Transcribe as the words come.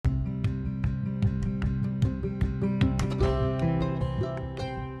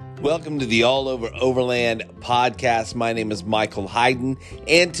Welcome to the All Over Overland podcast. My name is Michael Hayden,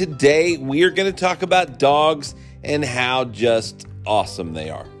 and today we are going to talk about dogs and how just awesome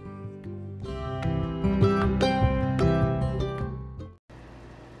they are.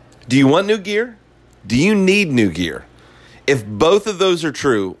 Do you want new gear? Do you need new gear? If both of those are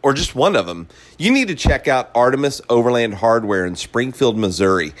true, or just one of them, you need to check out Artemis Overland Hardware in Springfield,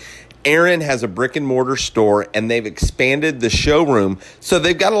 Missouri. Aaron has a brick and mortar store, and they've expanded the showroom, so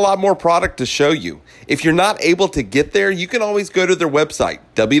they've got a lot more product to show you. If you're not able to get there, you can always go to their website,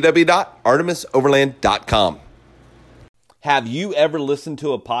 www.artemisoverland.com. Have you ever listened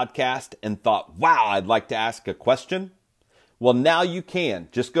to a podcast and thought, wow, I'd like to ask a question? Well, now you can.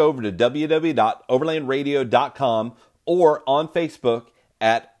 Just go over to www.overlandradio.com or on Facebook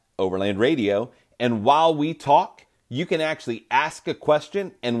at Overland Radio, and while we talk, you can actually ask a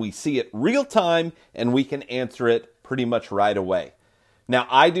question and we see it real time and we can answer it pretty much right away. Now,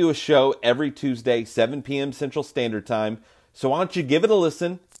 I do a show every Tuesday, 7 p.m. Central Standard Time. So why don't you give it a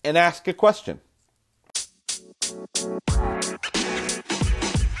listen and ask a question?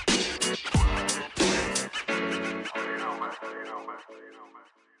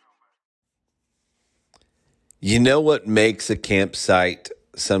 You know what makes a campsite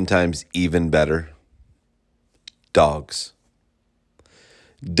sometimes even better? Dogs.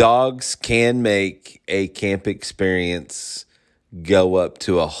 Dogs can make a camp experience go up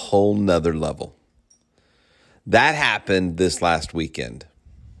to a whole nother level. That happened this last weekend.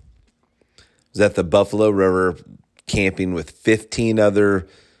 I was at the Buffalo River camping with 15 other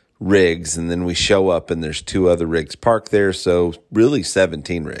rigs, and then we show up and there's 2 other rigs parked there, so really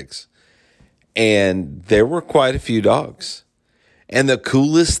 17 rigs. And there were quite a few dogs. And the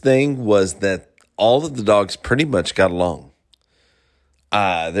coolest thing was that all of the dogs pretty much got along.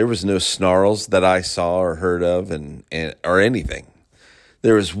 There was no snarls that I saw or heard of or anything.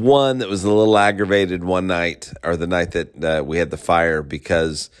 There was one that was a little aggravated one night, or the night that we had the fire,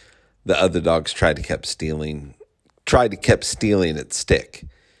 because the other dogs tried to keep stealing its stick.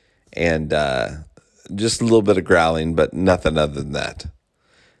 And just a little bit of growling, but nothing other than that.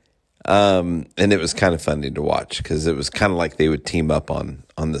 And it was kind of funny to watch because it was kind of like they would team up on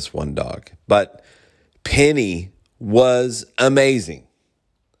this one dog. But Penny was amazing.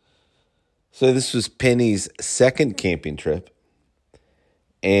 So this was Penny's second camping trip.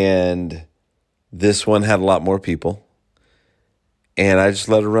 And this one had a lot more people. And I just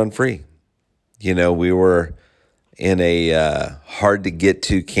let her run free. You know, we were in a hard to get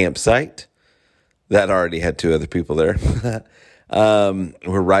to campsite that already had 2 other people there.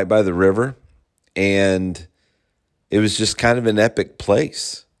 We're right by the river, and it was just kind of an epic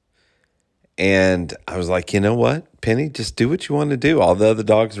place. And I was like, you know what, Penny, just do what you want to do. All the other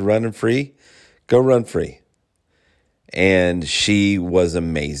dogs are running free. Go run free. And she was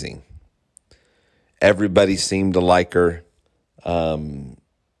amazing. Everybody seemed to like her.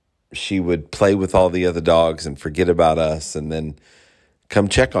 She would play with all the other dogs and forget about us, and then come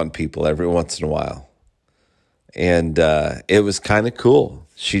check on people every once in a while. And it was kind of cool.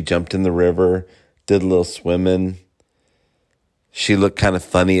 She jumped in the river, did a little swimming. She looked kind of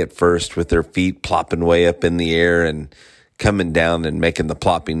funny at first with her feet plopping way up in the air and coming down and making the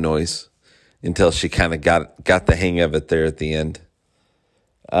plopping noise until she kind of got the hang of it there at the end.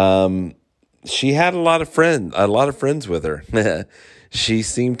 She had a lot of friends with her. She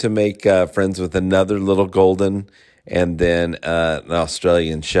seemed to make friends with another little golden and then an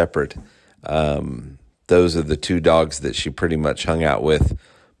Australian shepherd. Those are the 2 dogs that she pretty much hung out with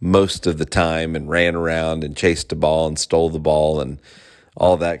most of the time and ran around and chased a ball and stole the ball and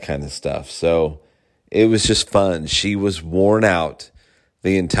all that kind of stuff. So it was just fun. She was worn out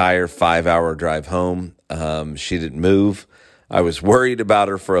the entire 5-hour drive home. She didn't move. I was worried about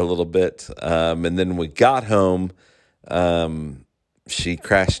her for a little bit. And then when we got home, she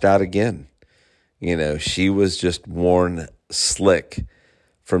crashed out again. You know, she was just worn slick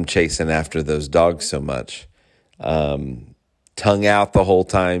from chasing after those dogs so much. Tongue out the whole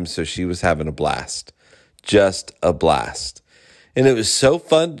time, so she was having a blast. Just a blast. And it was so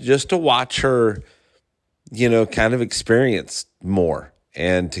fun just to watch her, you know, kind of experience more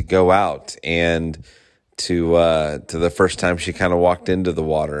and to go out and to the first time she kind of walked into the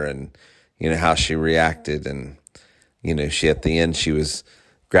water and, you know, how she reacted. And, you know, at the end, she was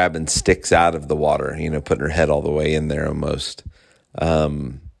grabbing sticks out of the water, you know, putting her head all the way in there almost.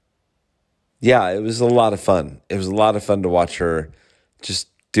 Yeah, it was a lot of fun. It was a lot of fun to watch her just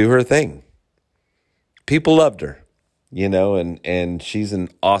do her thing. People loved her, you know, and she's an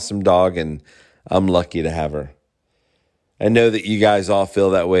awesome dog, and I'm lucky to have her. I know that you guys all feel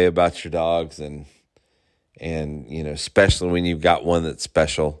that way about your dogs, and you know, especially when you've got one that's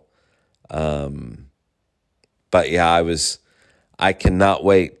special. But yeah, I cannot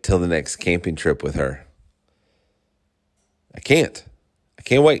wait till the next camping trip with her. I can't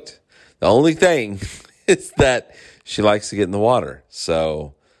wait. The only thing is that she likes to get in the water.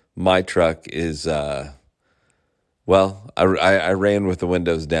 So my truck is, I ran with the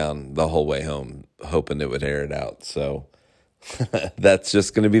windows down the whole way home, hoping it would air it out. So that's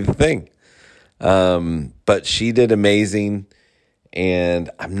just going to be the thing. But she did amazing. And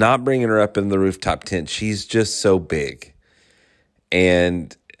I'm not bringing her up in the rooftop tent. She's just so big.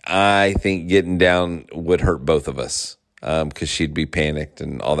 And I think getting down would hurt both of us because she'd be panicked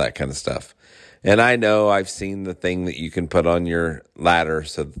and all that kind of stuff. And I know I've seen the thing that you can put on your ladder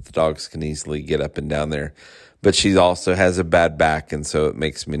so that the dogs can easily get up and down there. But she also has a bad back, and so it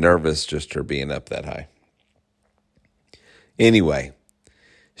makes me nervous just her being up that high. Anyway,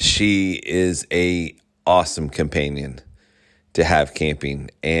 she is a awesome companion to have camping,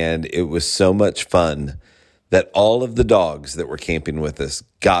 and it was so much fun that all of the dogs that were camping with us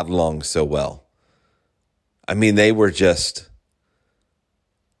got along so well. I mean, they were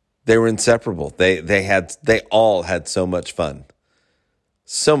inseparable. They all had so much fun.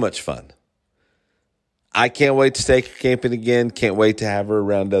 So much fun. I can't wait to take her camping again. Can't wait to have her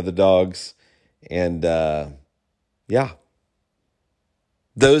around other dogs. And yeah.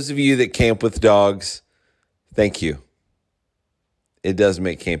 Those of you that camp with dogs, thank you. It does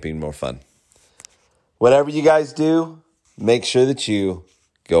make camping more fun. Whatever you guys do, make sure that you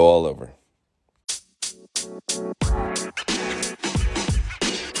go all over.